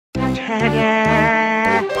Ta-da!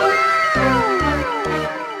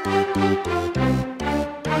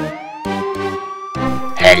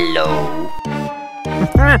 Hello.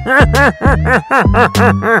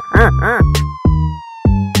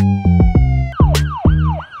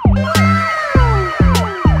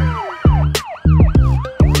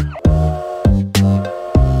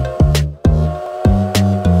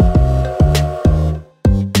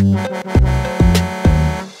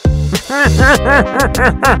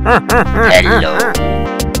 Hello.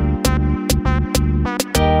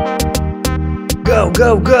 Go,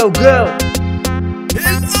 go, go, go!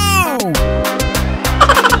 Hello!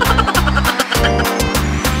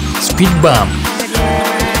 Speed bump.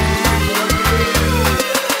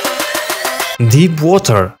 Deep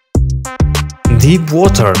water. Deep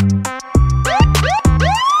water.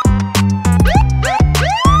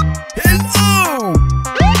 Hello!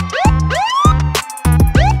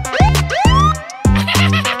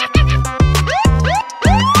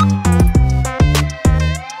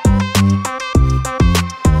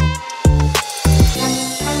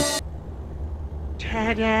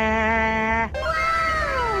 Ta-da!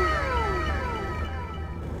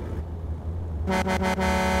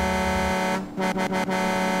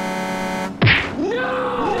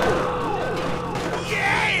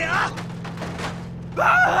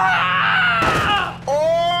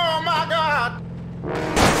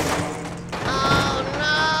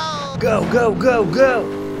 Go, go, go, go!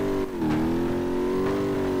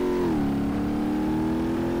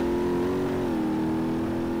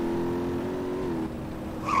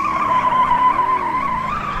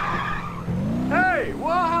 Hey,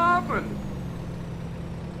 what happened?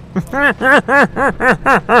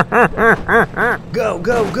 Go,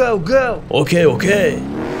 go, go, go! Okay, okay.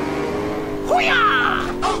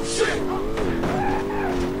 Oh shit!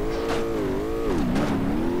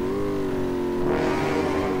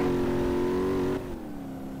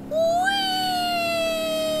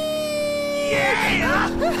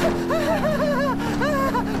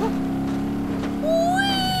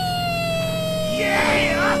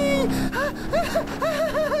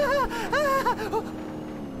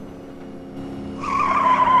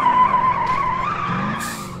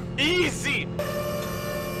 Easy!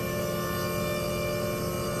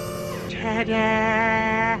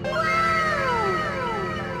 Ta-da!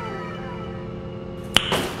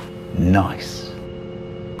 Nice.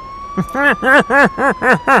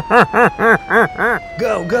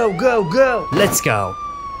 Go, go, go, go! Let's go.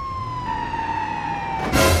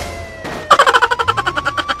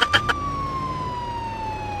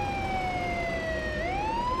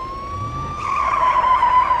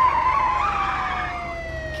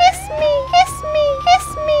 Kiss me, kiss me, kiss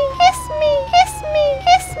me, kiss me, kiss me,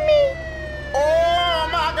 kiss me. Oh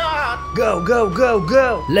my god! Go, go, go,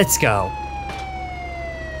 go! Let's go.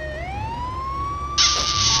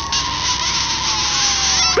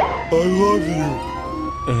 I love you.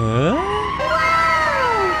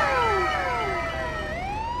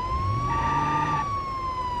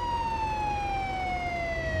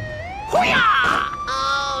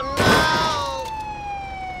 Oh no!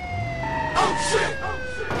 Oh shit!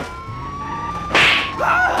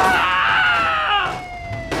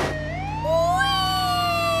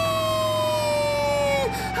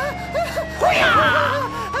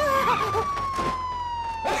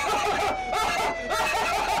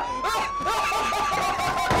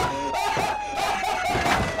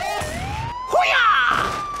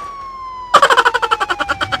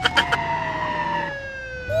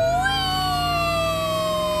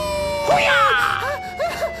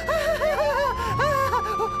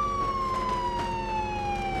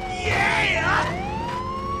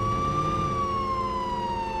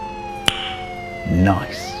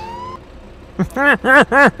 Nice.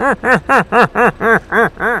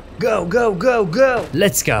 Go, go, go, go!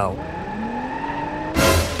 Let's go.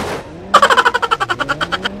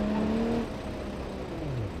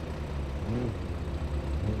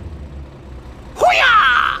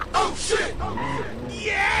 Oh shit!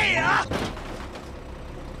 Yeah!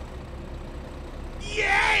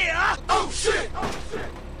 Yeah! Oh shit!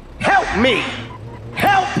 Help me!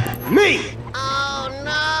 Help me! Oh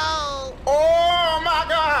no! Oh my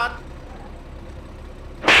god!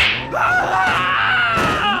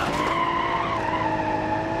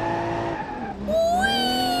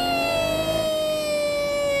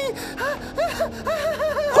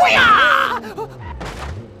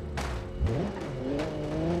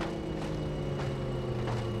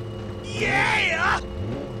 Yeah!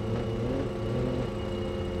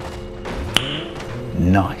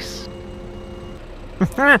 Nice.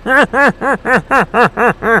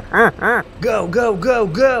 Go, go, go,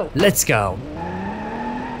 go! Let's go.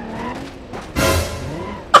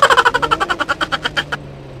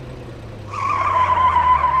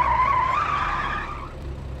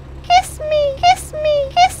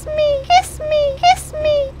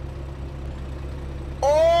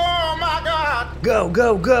 God! Go,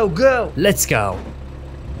 go, go, go! Let's go.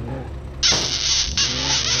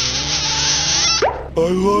 I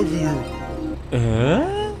love you.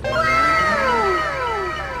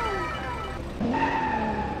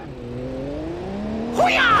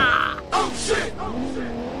 Oh shit!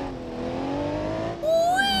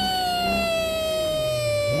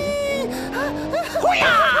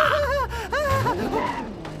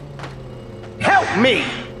 Help me!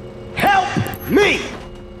 Help me!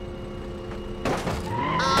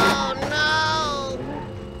 Oh no!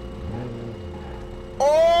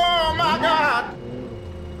 Oh my God!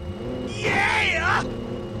 Yeah!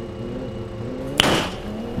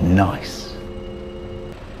 Nice.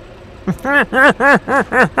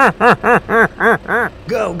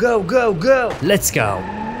 Go, go, go, go! Let's go.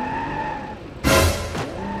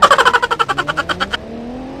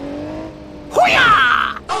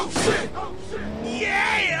 Oh shit!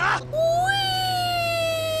 Yeah!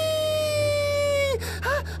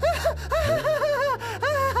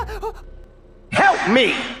 Help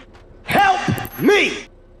me! Help me!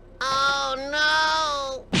 Oh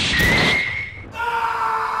no!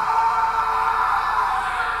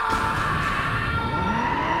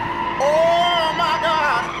 Oh my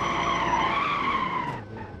God!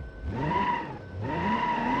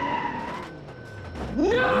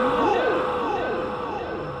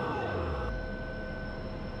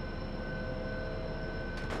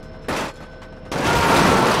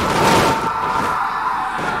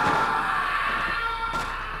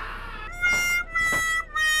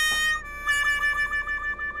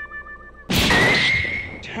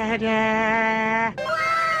 Ta-da!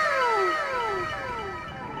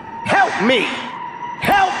 Help me!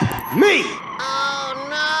 Help me! Oh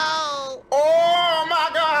no! Oh my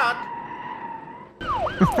God!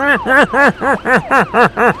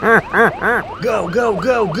 Go, go,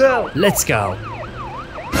 go, go! Let's go.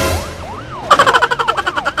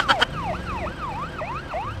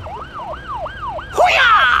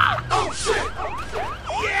 Oh shit!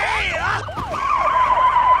 Yeah!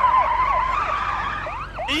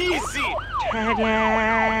 Easy!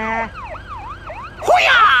 Ta-da!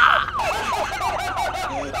 Ta-da!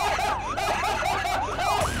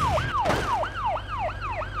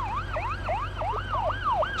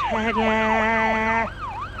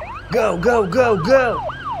 Go, go, go, go!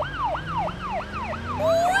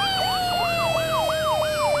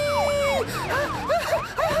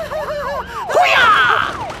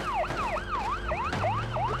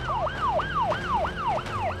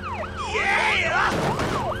 Yeah!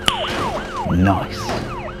 Nice.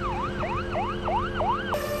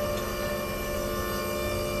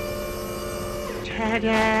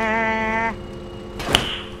 Ta-da!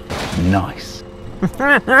 Nice.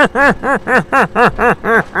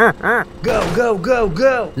 Go, go, go,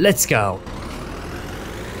 go! Let's go.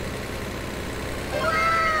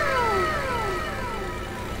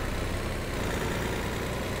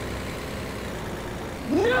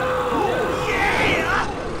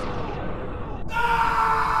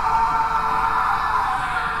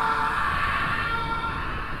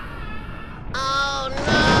 Oh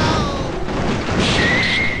no!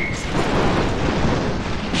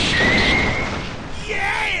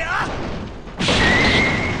 Yeah!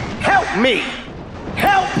 Help me!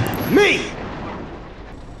 Help me!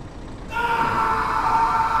 Oh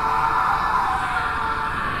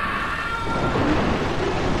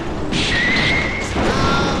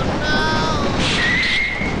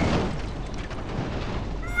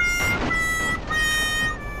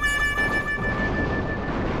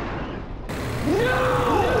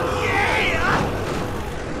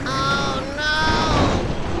no!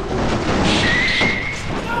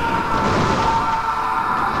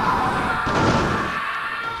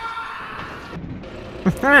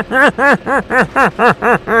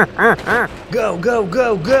 Go, go,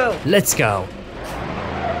 go, go! Let's go.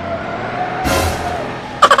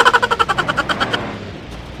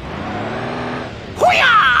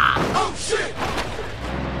 Oh shit!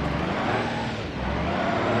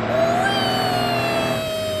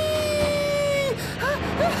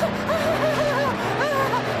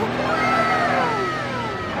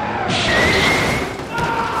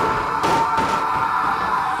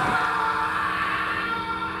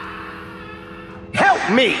 Help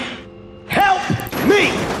me! Help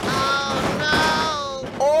me! Oh no!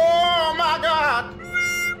 Oh my God!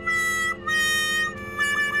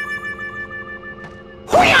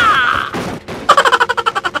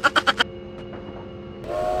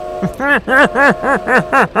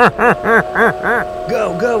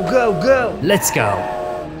 Go, go, go, go! Let's go.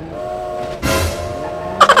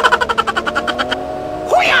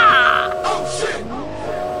 Oh shit!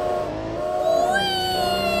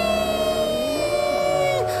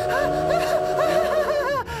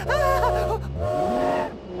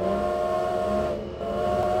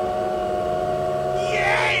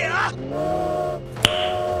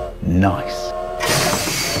 Nice.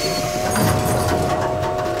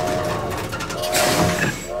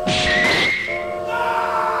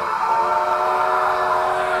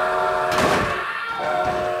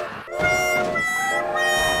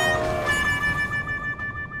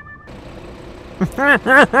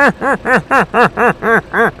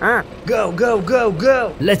 Go, go, go,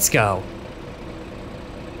 go. Let's go.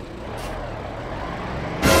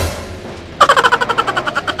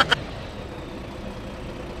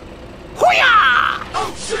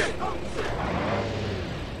 Oh shit!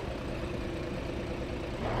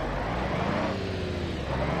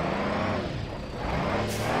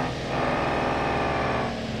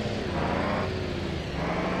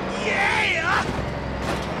 Yeah!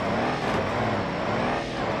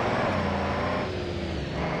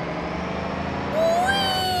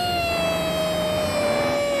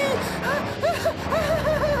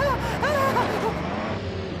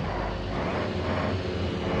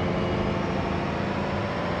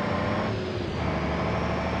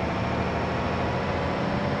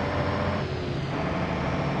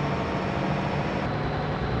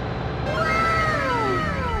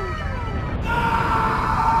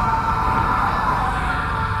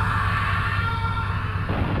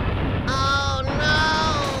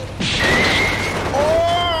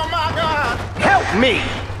 Oh my God! Help me!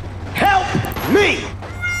 Help me!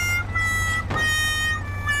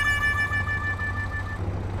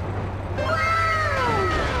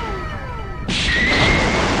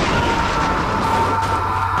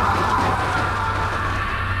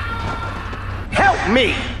 Help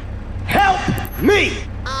me! Help me!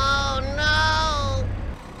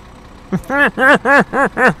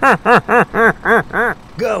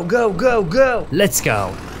 Go, go, go, go! Let's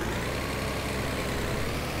go.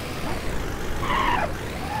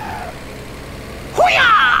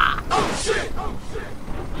 Oh shit! Oh shit!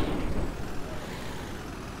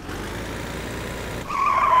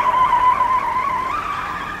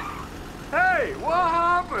 Hey, what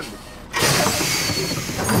happened?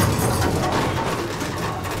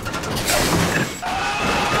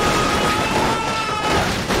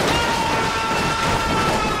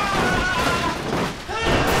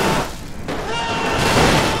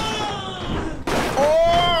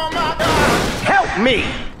 Oh my God! Help me!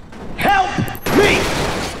 Help me!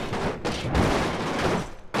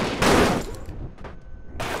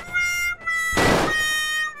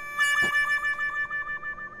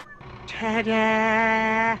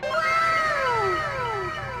 Ta-da!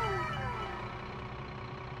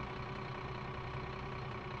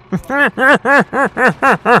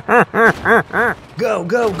 Go,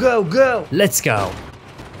 go, go, go! Let's go.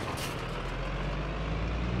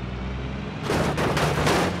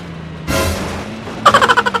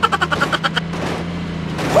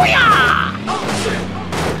 Oh shit!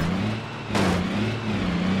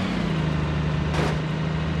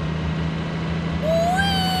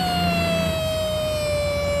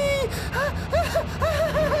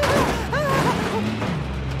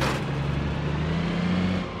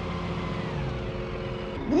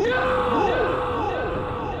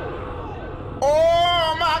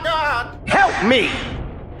 Oh my God! Help me!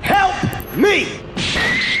 Help me!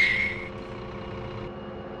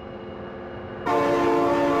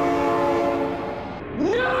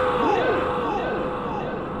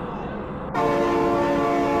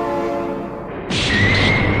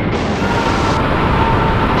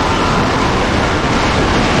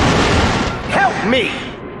 Help me!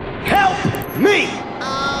 Help me!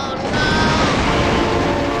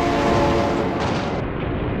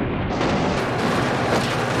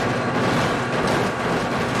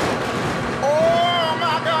 Oh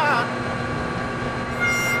my God!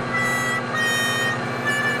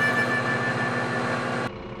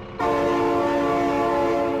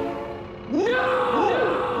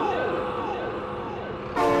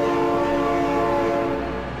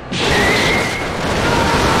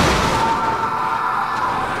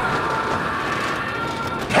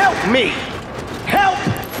 Help me! Help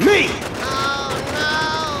me!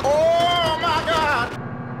 Oh my God!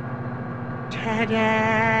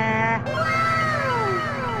 Ta-da!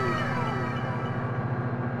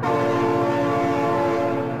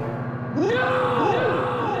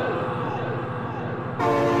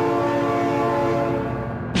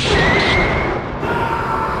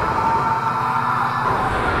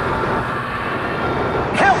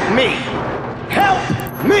 Help me! Help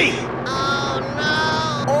me!